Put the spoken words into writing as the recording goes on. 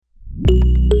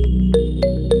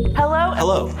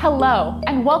Hello. Hello,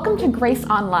 and welcome to Grace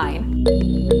Online.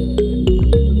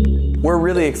 We're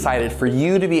really excited for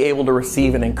you to be able to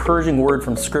receive an encouraging word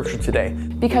from Scripture today.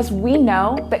 Because we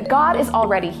know that God is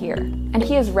already here, and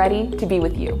He is ready to be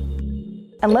with you.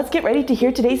 And let's get ready to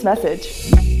hear today's message.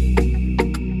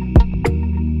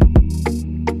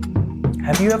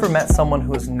 Have you ever met someone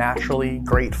who is naturally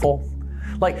grateful?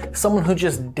 Like someone who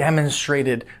just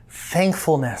demonstrated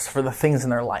thankfulness for the things in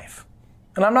their life.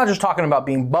 And I'm not just talking about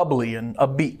being bubbly and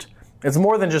upbeat. It's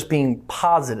more than just being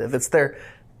positive. It's they're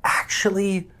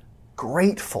actually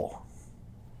grateful.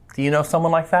 Do you know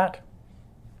someone like that?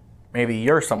 Maybe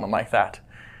you're someone like that.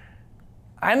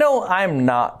 I know I'm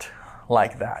not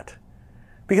like that.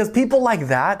 Because people like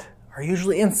that are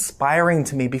usually inspiring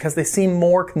to me because they seem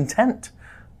more content,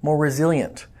 more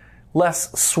resilient,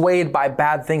 less swayed by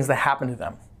bad things that happen to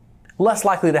them, less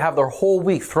likely to have their whole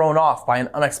week thrown off by an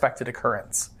unexpected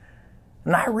occurrence.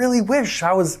 And I really wish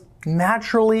I was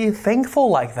naturally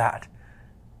thankful like that.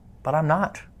 But I'm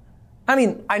not. I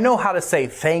mean, I know how to say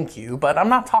thank you, but I'm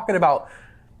not talking about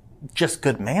just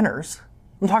good manners.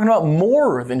 I'm talking about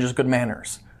more than just good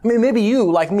manners. I mean, maybe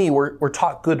you, like me, were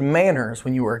taught good manners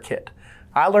when you were a kid.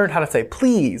 I learned how to say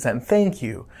please and thank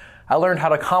you. I learned how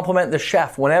to compliment the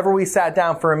chef whenever we sat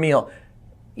down for a meal,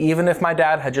 even if my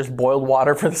dad had just boiled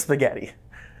water for the spaghetti.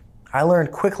 I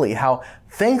learned quickly how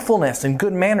thankfulness and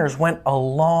good manners went a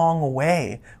long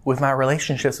way with my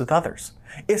relationships with others,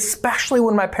 especially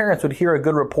when my parents would hear a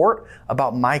good report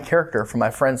about my character from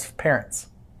my friends' parents.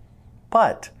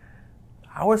 But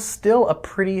I was still a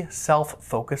pretty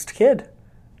self-focused kid.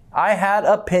 I had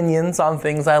opinions on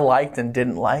things I liked and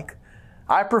didn't like.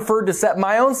 I preferred to set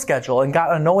my own schedule and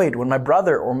got annoyed when my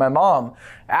brother or my mom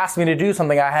asked me to do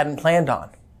something I hadn't planned on.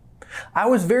 I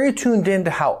was very tuned in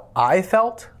to how I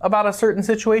felt about a certain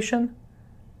situation,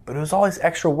 but it was always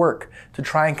extra work to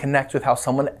try and connect with how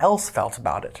someone else felt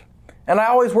about it. And I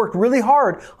always worked really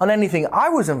hard on anything I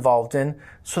was involved in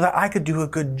so that I could do a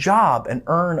good job and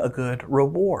earn a good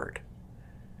reward.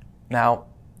 Now,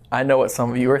 I know what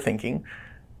some of you are thinking.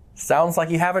 Sounds like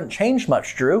you haven't changed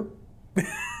much, Drew.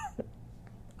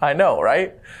 I know,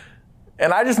 right?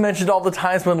 And I just mentioned all the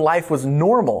times when life was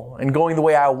normal and going the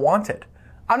way I wanted.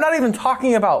 I'm not even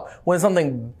talking about when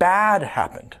something bad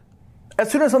happened. As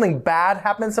soon as something bad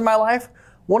happens in my life,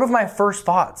 one of my first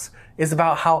thoughts is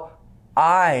about how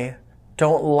I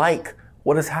don't like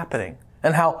what is happening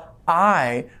and how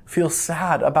I feel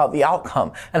sad about the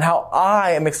outcome and how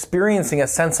I am experiencing a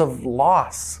sense of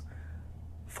loss.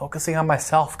 Focusing on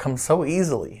myself comes so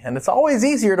easily, and it's always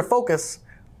easier to focus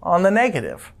on the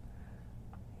negative.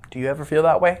 Do you ever feel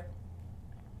that way?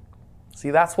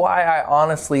 See, that's why I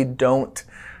honestly don't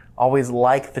always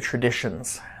like the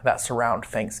traditions that surround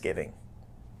Thanksgiving.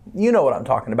 You know what I'm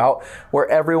talking about, where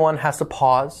everyone has to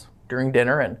pause during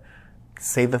dinner and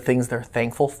say the things they're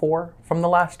thankful for from the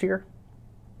last year.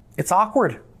 It's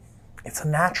awkward. It's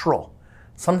unnatural.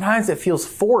 Sometimes it feels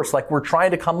forced, like we're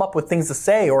trying to come up with things to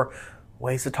say or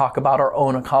ways to talk about our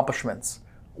own accomplishments,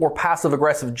 or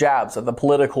passive-aggressive jabs at the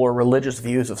political or religious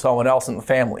views of someone else in the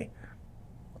family.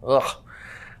 Ugh,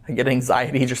 I get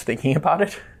anxiety just thinking about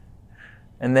it.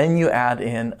 And then you add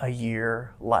in a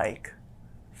year like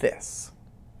this.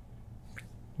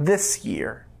 This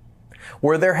year,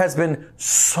 where there has been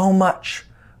so much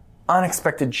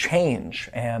unexpected change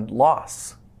and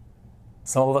loss.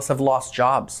 Some of us have lost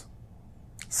jobs.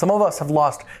 Some of us have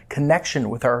lost connection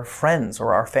with our friends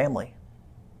or our family.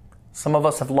 Some of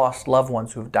us have lost loved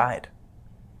ones who have died.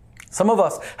 Some of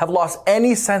us have lost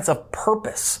any sense of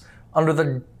purpose under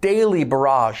the daily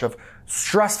barrage of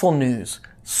stressful news,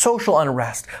 social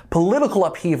unrest, political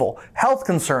upheaval, health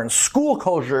concerns, school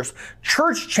closures,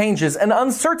 church changes, and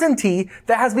uncertainty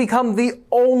that has become the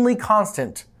only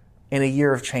constant in a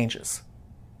year of changes.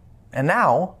 And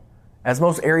now, as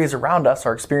most areas around us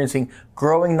are experiencing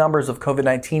growing numbers of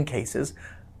COVID-19 cases,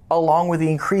 along with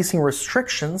the increasing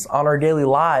restrictions on our daily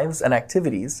lives and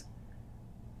activities,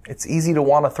 it's easy to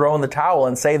want to throw in the towel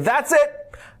and say, that's it!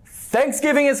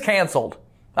 Thanksgiving is canceled.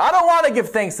 I don't want to give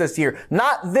thanks this year.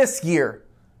 Not this year.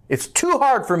 It's too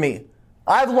hard for me.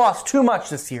 I've lost too much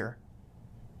this year.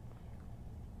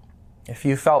 If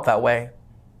you felt that way,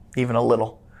 even a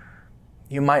little,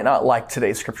 you might not like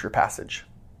today's scripture passage.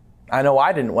 I know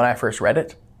I didn't when I first read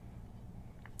it.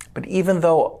 But even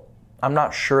though I'm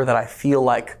not sure that I feel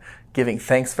like giving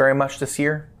thanks very much this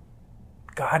year,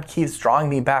 God keeps drawing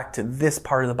me back to this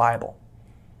part of the Bible.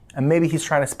 And maybe He's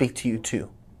trying to speak to you too.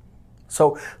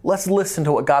 So let's listen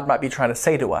to what God might be trying to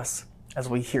say to us as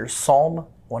we hear Psalm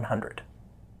 100.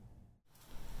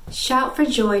 Shout for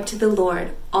joy to the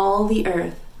Lord, all the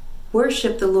earth.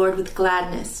 Worship the Lord with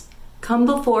gladness. Come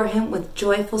before him with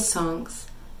joyful songs.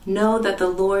 Know that the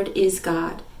Lord is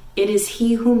God. It is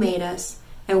he who made us,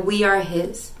 and we are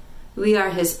his. We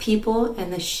are his people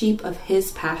and the sheep of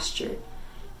his pasture.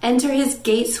 Enter his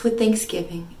gates with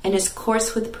thanksgiving and his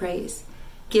courts with praise.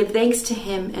 Give thanks to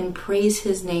him and praise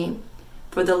his name.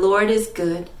 For the Lord is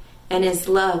good, and his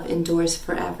love endures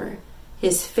forever.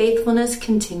 His faithfulness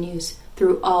continues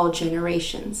through all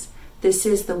generations. This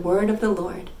is the word of the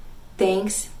Lord.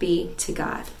 Thanks be to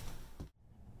God.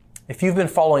 If you've been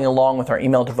following along with our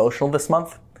email devotional this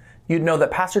month, you'd know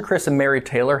that Pastor Chris and Mary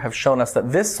Taylor have shown us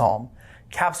that this psalm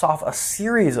caps off a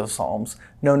series of psalms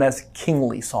known as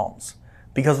kingly psalms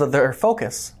because of their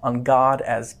focus on God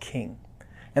as King.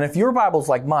 And if your Bible's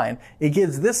like mine, it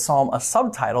gives this psalm a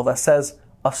subtitle that says,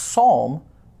 a psalm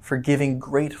for giving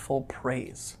grateful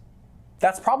praise.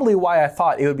 That's probably why I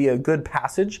thought it would be a good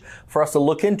passage for us to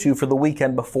look into for the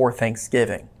weekend before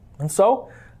Thanksgiving. And so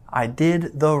I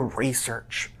did the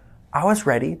research. I was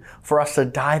ready for us to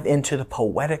dive into the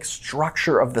poetic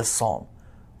structure of this psalm.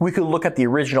 We could look at the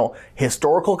original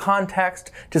historical context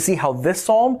to see how this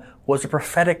psalm was a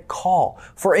prophetic call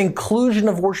for inclusion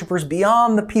of worshipers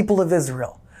beyond the people of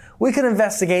Israel. We could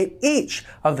investigate each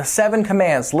of the 7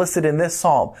 commands listed in this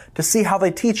psalm to see how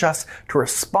they teach us to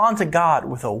respond to God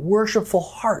with a worshipful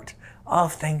heart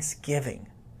of thanksgiving.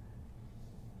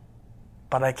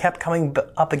 But I kept coming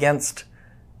up against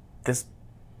this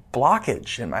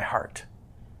blockage in my heart.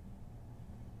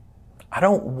 I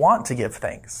don't want to give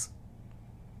thanks.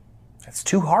 It's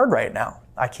too hard right now.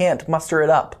 I can't muster it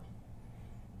up.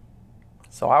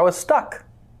 So I was stuck.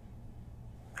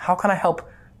 How can I help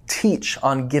teach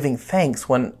on giving thanks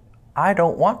when I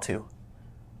don't want to?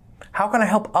 How can I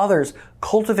help others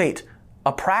cultivate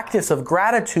a practice of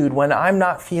gratitude when I'm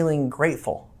not feeling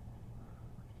grateful?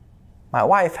 My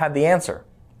wife had the answer.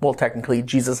 Well, technically,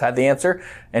 Jesus had the answer,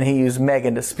 and he used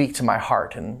Megan to speak to my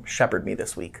heart and shepherd me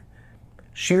this week.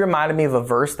 She reminded me of a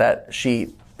verse that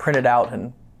she printed out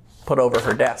and put over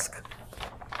her desk.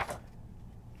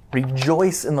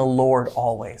 Rejoice in the Lord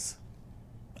always.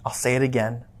 I'll say it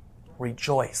again.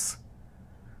 Rejoice.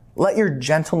 Let your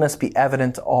gentleness be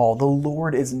evident to all. The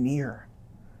Lord is near.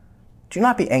 Do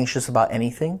not be anxious about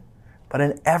anything, but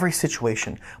in every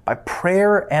situation, by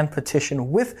prayer and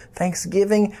petition, with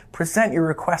thanksgiving, present your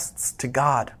requests to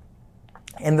God.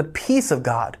 And the peace of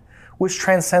God, which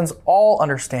transcends all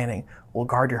understanding, will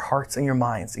guard your hearts and your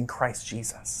minds in Christ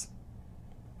Jesus.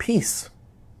 Peace.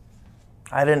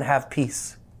 I didn't have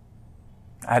peace.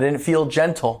 I didn't feel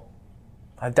gentle.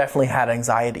 I definitely had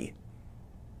anxiety.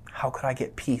 How could I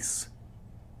get peace?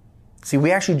 See,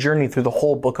 we actually journeyed through the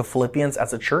whole book of Philippians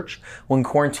as a church when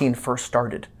quarantine first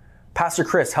started. Pastor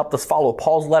Chris helped us follow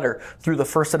Paul's letter through the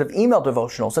first set of email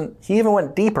devotionals, and he even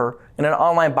went deeper in an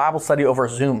online Bible study over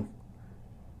Zoom.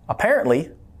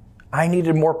 Apparently, I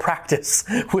needed more practice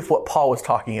with what Paul was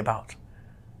talking about.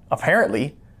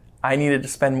 Apparently, I needed to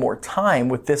spend more time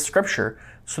with this scripture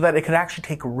so that it could actually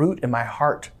take root in my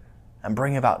heart and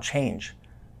bring about change.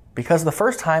 Because the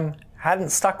first time hadn't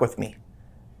stuck with me.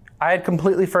 I had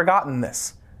completely forgotten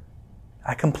this.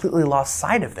 I completely lost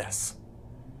sight of this.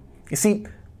 You see,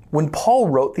 when Paul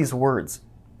wrote these words,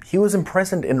 he was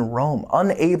imprisoned in Rome,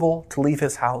 unable to leave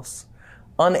his house,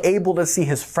 unable to see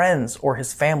his friends or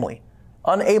his family,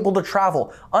 unable to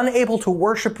travel, unable to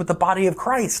worship with the body of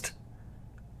Christ.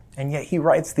 And yet he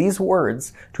writes these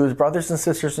words to his brothers and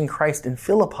sisters in Christ in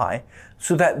Philippi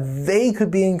so that they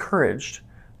could be encouraged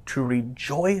to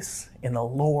rejoice in the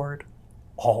Lord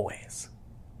always.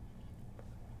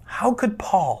 How could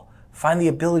Paul find the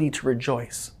ability to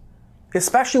rejoice?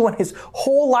 Especially when his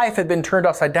whole life had been turned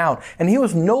upside down and he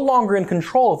was no longer in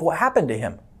control of what happened to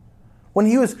him. When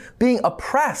he was being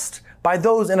oppressed by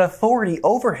those in authority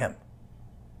over him.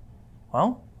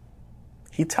 Well,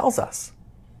 he tells us.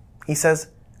 He says,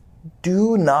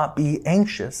 do not be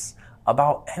anxious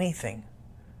about anything.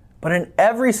 But in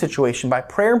every situation, by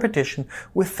prayer and petition,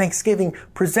 with thanksgiving,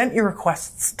 present your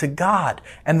requests to God,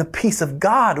 and the peace of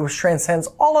God, which transcends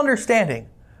all understanding,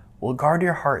 will guard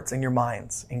your hearts and your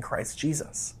minds in Christ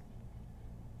Jesus.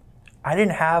 I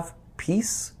didn't have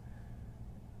peace,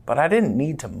 but I didn't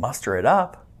need to muster it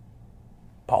up.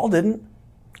 Paul didn't.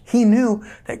 He knew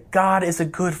that God is a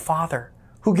good Father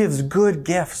who gives good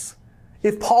gifts.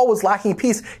 If Paul was lacking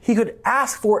peace, he could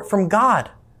ask for it from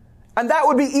God. And that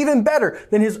would be even better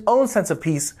than his own sense of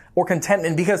peace or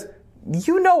contentment, because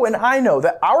you know and I know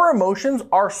that our emotions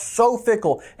are so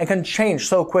fickle and can change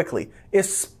so quickly,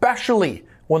 especially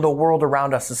when the world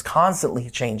around us is constantly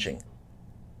changing.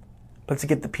 But to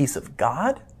get the peace of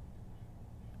God,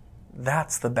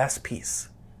 that's the best peace.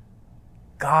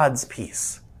 God's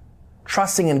peace.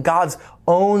 trusting in God's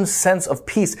own sense of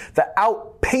peace that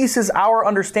outpaces our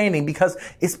understanding because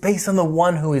it's based on the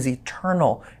one who is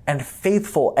eternal and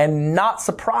faithful and not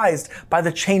surprised by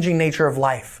the changing nature of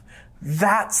life.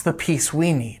 That's the peace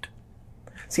we need.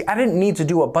 See, I didn't need to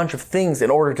do a bunch of things in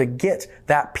order to get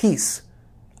that peace.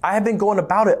 I had been going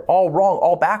about it all wrong,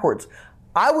 all backwards.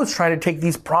 I was trying to take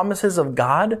these promises of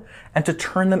God and to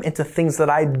turn them into things that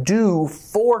I do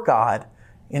for God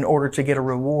in order to get a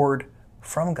reward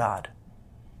from God.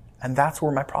 And that's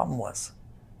where my problem was.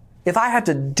 If I had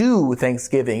to do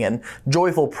thanksgiving and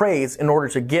joyful praise in order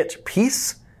to get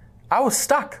peace, I was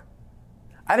stuck.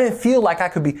 I didn't feel like I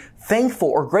could be thankful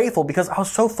or grateful because I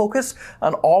was so focused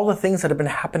on all the things that had been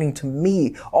happening to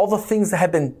me, all the things that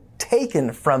had been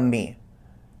taken from me.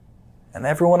 And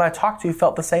everyone I talked to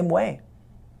felt the same way.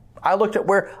 I looked at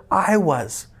where I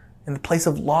was in the place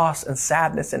of loss and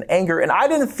sadness and anger, and I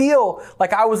didn't feel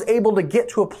like I was able to get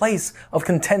to a place of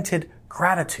contented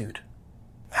gratitude.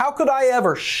 How could I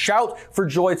ever shout for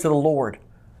joy to the Lord?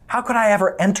 How could I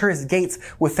ever enter his gates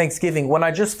with thanksgiving when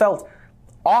I just felt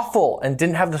awful and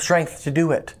didn't have the strength to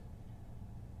do it?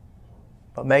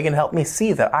 But Megan helped me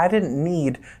see that I didn't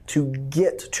need to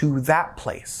get to that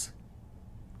place.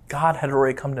 God had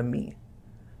already come to me.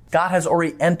 God has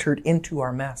already entered into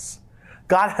our mess.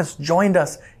 God has joined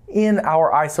us in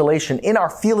our isolation, in our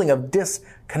feeling of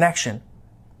disconnection,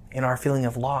 in our feeling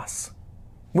of loss.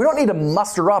 We don't need to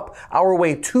muster up our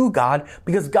way to God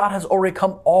because God has already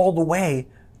come all the way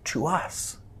to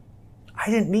us. I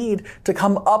didn't need to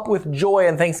come up with joy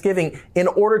and thanksgiving in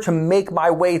order to make my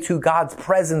way to God's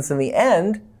presence in the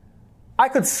end. I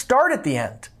could start at the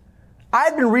end. I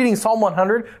had been reading Psalm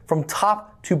 100 from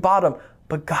top to bottom,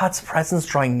 but God's presence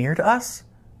drawing near to us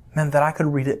meant that I could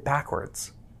read it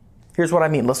backwards. Here's what I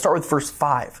mean. Let's start with verse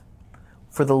 5.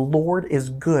 For the Lord is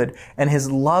good, and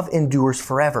his love endures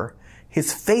forever.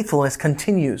 His faithfulness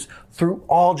continues through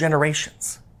all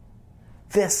generations.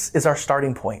 This is our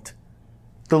starting point.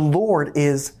 The Lord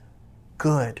is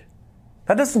good.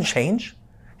 That doesn't change.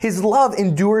 His love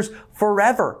endures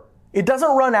forever. It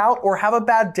doesn't run out or have a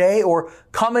bad day or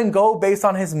come and go based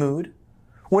on his mood.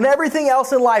 When everything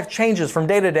else in life changes from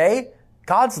day to day,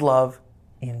 God's love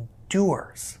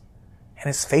endures. And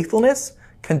his faithfulness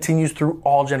continues through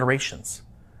all generations.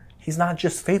 He's not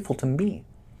just faithful to me.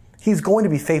 He's going to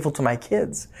be faithful to my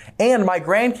kids and my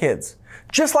grandkids,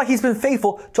 just like he's been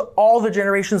faithful to all the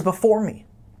generations before me.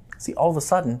 See, all of a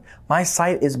sudden, my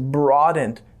sight is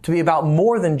broadened to be about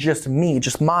more than just me,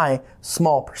 just my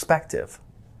small perspective.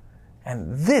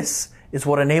 And this is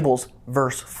what enables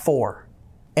verse 4.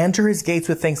 Enter his gates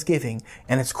with thanksgiving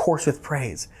and his courts with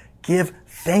praise. Give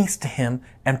thanks to him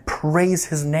and praise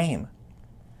his name.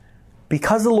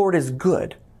 Because the Lord is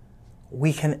good,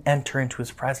 we can enter into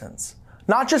his presence.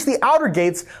 Not just the outer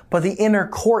gates, but the inner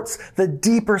courts, the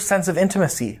deeper sense of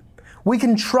intimacy. We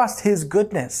can trust his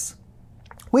goodness.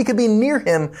 We can be near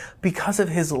him because of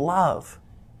his love.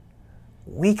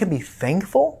 We can be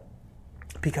thankful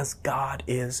because God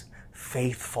is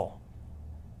faithful.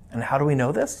 And how do we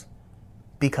know this?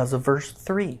 Because of verse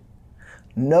 3.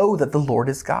 Know that the Lord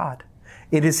is God.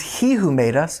 It is he who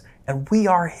made us, and we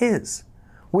are his.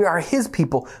 We are his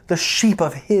people, the sheep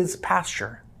of his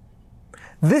pasture.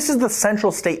 This is the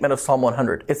central statement of Psalm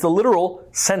 100. It's the literal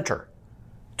center.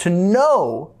 To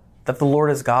know that the Lord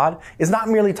is God is not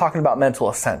merely talking about mental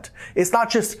assent. It's not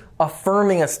just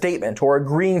affirming a statement or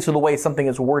agreeing to the way something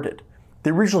is worded. The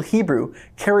original Hebrew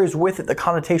carries with it the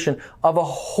connotation of a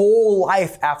whole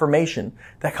life affirmation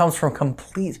that comes from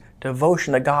complete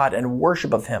devotion to God and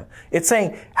worship of him. It's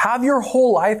saying, have your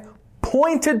whole life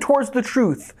pointed towards the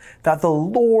truth that the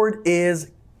Lord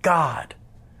is God.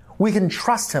 We can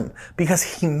trust him because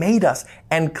he made us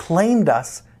and claimed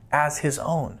us as his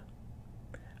own.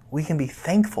 We can be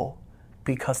thankful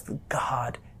because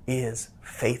God is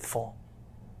faithful.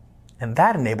 And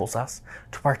that enables us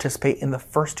to participate in the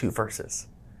first two verses.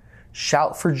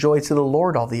 Shout for joy to the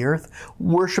Lord, all the earth.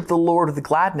 Worship the Lord with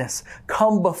gladness.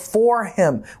 Come before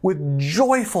him with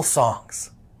joyful songs.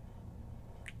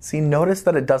 See, notice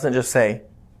that it doesn't just say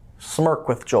smirk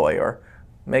with joy or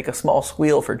make a small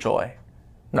squeal for joy.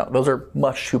 No, those are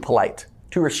much too polite,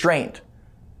 too restrained.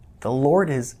 The Lord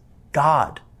is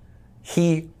God.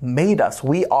 He made us.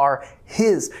 We are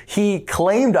his. He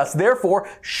claimed us. Therefore,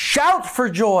 shout for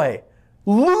joy.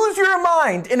 Lose your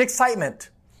mind in excitement.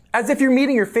 As if you're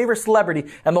meeting your favorite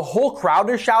celebrity and the whole crowd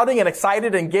is shouting and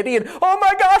excited and giddy and, oh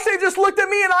my gosh, they just looked at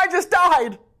me and I just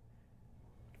died.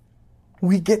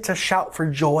 We get to shout for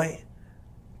joy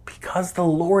because the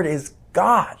Lord is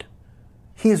God.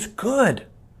 He is good.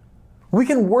 We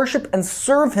can worship and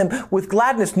serve him with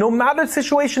gladness no matter the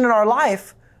situation in our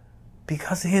life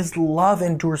because his love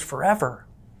endures forever.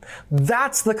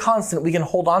 That's the constant we can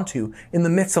hold on to in the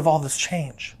midst of all this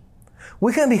change.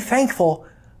 We can be thankful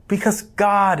because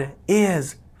God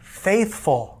is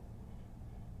faithful.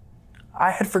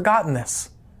 I had forgotten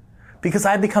this because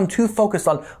I had become too focused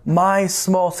on my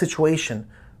small situation,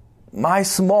 my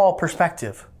small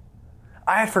perspective.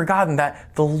 I had forgotten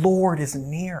that the Lord is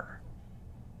near.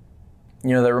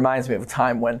 That reminds me of a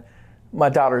time when my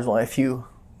daughter was only a few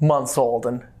months old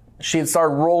and she had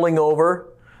started rolling over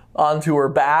onto her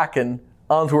back and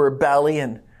onto her belly,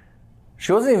 and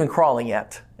she wasn't even crawling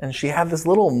yet. And she had this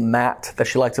little mat that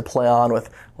she liked to play on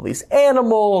with all these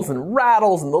animals and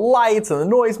rattles and the lights and the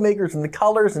noisemakers and the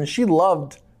colors, and she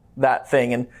loved that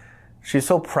thing. And she was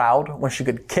so proud when she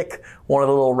could kick one of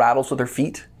the little rattles with her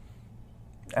feet.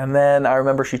 And then I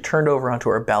remember she turned over onto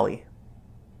her belly.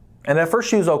 And at first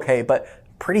she was okay, but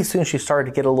pretty soon she started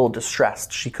to get a little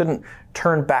distressed. She couldn't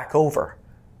turn back over.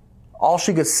 All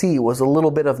she could see was a little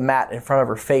bit of mat in front of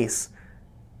her face.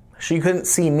 She couldn't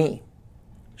see me.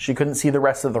 She couldn't see the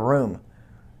rest of the room.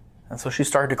 And so she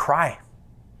started to cry.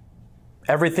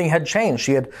 Everything had changed.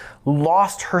 She had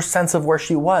lost her sense of where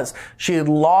she was. She had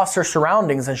lost her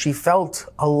surroundings and she felt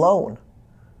alone.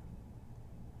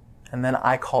 And then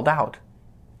I called out,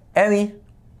 "Emmy,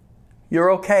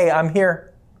 you're okay, I'm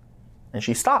here." And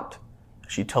she stopped.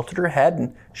 She tilted her head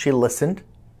and she listened.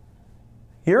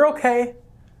 "You're okay."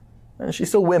 And she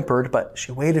still whimpered, but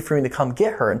she waited for me to come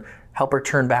get her and help her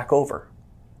turn back over.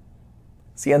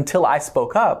 See, until I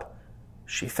spoke up,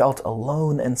 she felt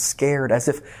alone and scared, as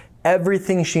if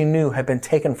everything she knew had been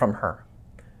taken from her.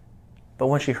 But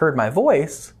when she heard my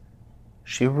voice,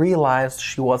 she realized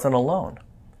she wasn't alone.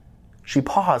 She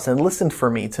paused and listened for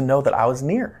me to know that I was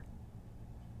near.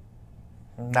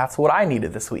 And that's what I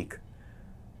needed this week.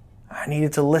 I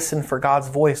needed to listen for God's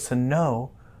voice to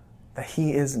know that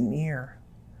He is near.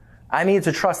 I needed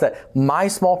to trust that my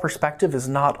small perspective is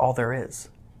not all there is.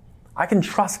 I can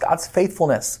trust God's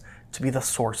faithfulness to be the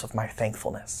source of my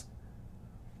thankfulness.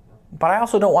 But I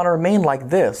also don't want to remain like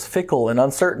this, fickle and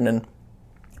uncertain and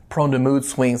prone to mood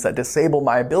swings that disable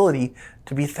my ability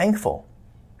to be thankful.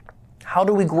 How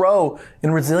do we grow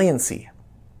in resiliency?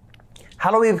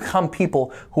 How do we become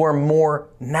people who are more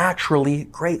naturally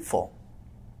grateful?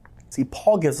 See,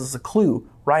 Paul gives us a clue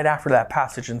right after that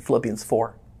passage in Philippians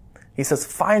 4. He says,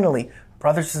 "Finally,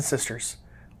 brothers and sisters,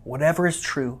 whatever is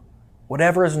true,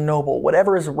 whatever is noble,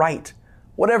 whatever is right,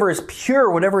 whatever is pure,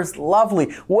 whatever is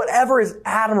lovely, whatever is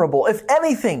admirable, if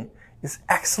anything is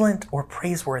excellent or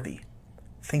praiseworthy,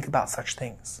 think about such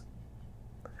things."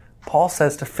 Paul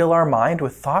says to fill our mind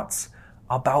with thoughts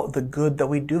about the good that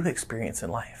we do experience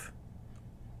in life.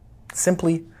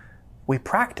 Simply, we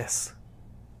practice.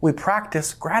 We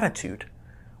practice gratitude.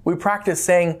 We practice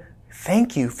saying,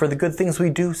 "Thank you for the good things we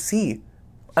do see."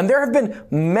 And there have been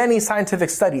many scientific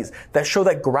studies that show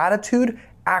that gratitude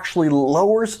actually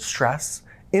lowers stress,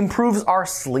 improves our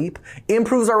sleep,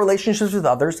 improves our relationships with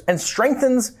others, and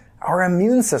strengthens our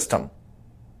immune system.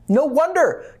 No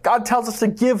wonder God tells us to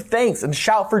give thanks and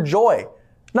shout for joy.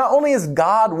 Not only is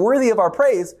God worthy of our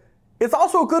praise, it's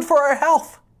also good for our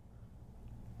health.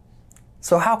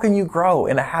 So how can you grow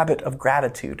in a habit of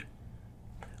gratitude?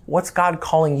 What's God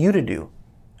calling you to do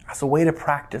as a way to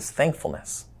practice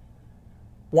thankfulness?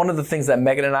 One of the things that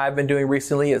Megan and I have been doing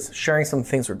recently is sharing some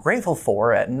things we're grateful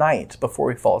for at night before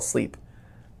we fall asleep.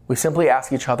 We simply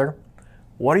ask each other,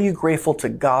 what are you grateful to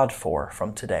God for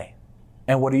from today?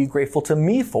 And what are you grateful to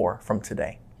me for from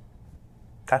today?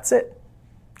 That's it.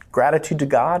 Gratitude to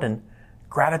God and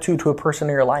gratitude to a person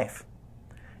in your life.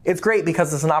 It's great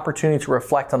because it's an opportunity to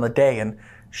reflect on the day and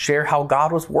share how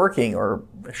God was working or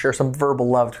share some verbal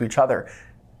love to each other.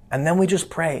 And then we just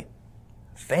pray,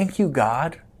 "Thank you,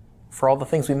 God, for all the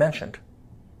things we mentioned."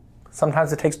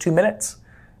 Sometimes it takes 2 minutes.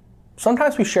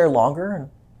 Sometimes we share longer, and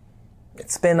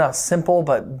it's been a simple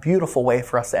but beautiful way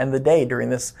for us to end the day during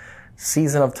this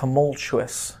season of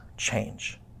tumultuous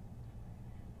change.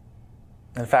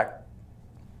 In fact,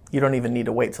 you don't even need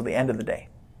to wait till the end of the day.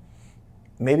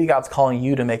 Maybe God's calling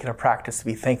you to make it a practice to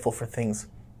be thankful for things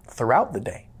throughout the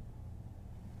day.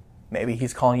 Maybe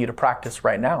He's calling you to practice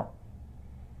right now.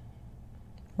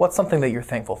 What's something that you're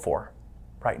thankful for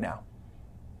right now?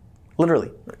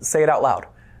 Literally, say it out loud.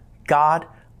 God,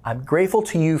 I'm grateful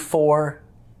to you for...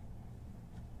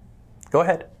 Go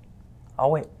ahead.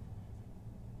 I'll wait.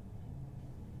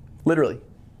 Literally,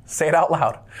 say it out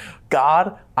loud.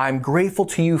 God, I'm grateful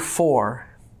to you for...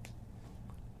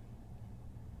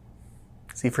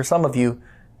 See, for some of you,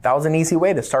 that was an easy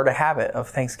way to start a habit of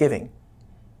Thanksgiving.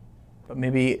 But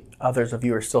maybe others of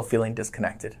you are still feeling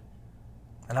disconnected.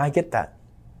 And I get that.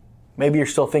 Maybe you're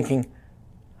still thinking,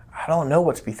 I don't know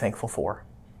what to be thankful for.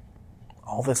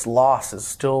 All this loss is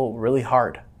still really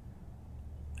hard.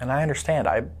 And I understand,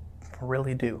 I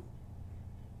really do.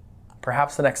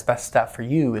 Perhaps the next best step for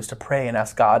you is to pray and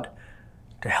ask God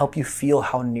to help you feel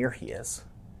how near He is.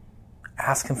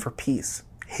 Ask Him for peace,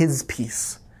 His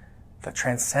peace that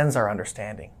transcends our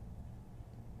understanding.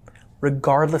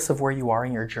 Regardless of where you are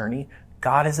in your journey,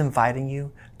 God is inviting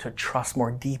you to trust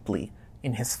more deeply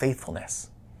in His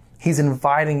faithfulness. He's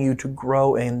inviting you to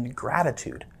grow in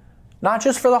gratitude, not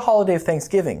just for the holiday of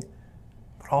Thanksgiving,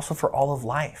 but also for all of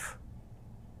life.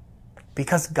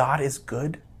 Because God is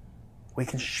good, we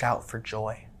can shout for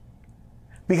joy.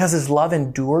 Because His love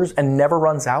endures and never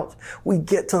runs out, we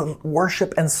get to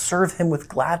worship and serve Him with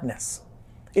gladness.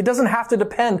 It doesn't have to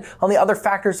depend on the other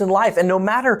factors in life. And no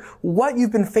matter what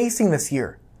you've been facing this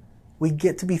year, we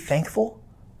get to be thankful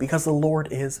because the Lord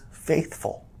is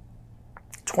faithful.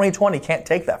 2020 can't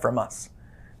take that from us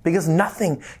because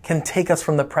nothing can take us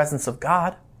from the presence of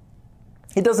God.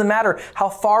 It doesn't matter how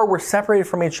far we're separated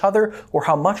from each other or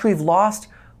how much we've lost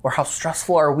or how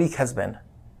stressful our week has been.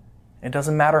 It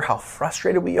doesn't matter how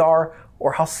frustrated we are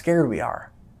or how scared we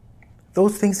are.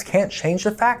 Those things can't change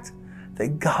the fact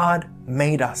that God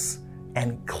made us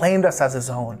and claimed us as His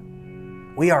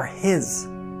own. We are His,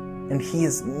 and He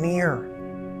is near.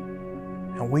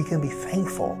 And we can be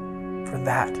thankful for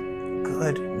that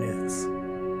good news.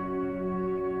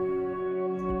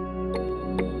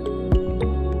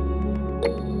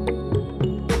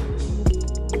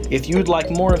 If you'd like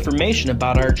more information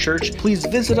about our church, please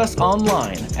visit us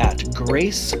online at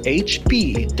gracehb.org.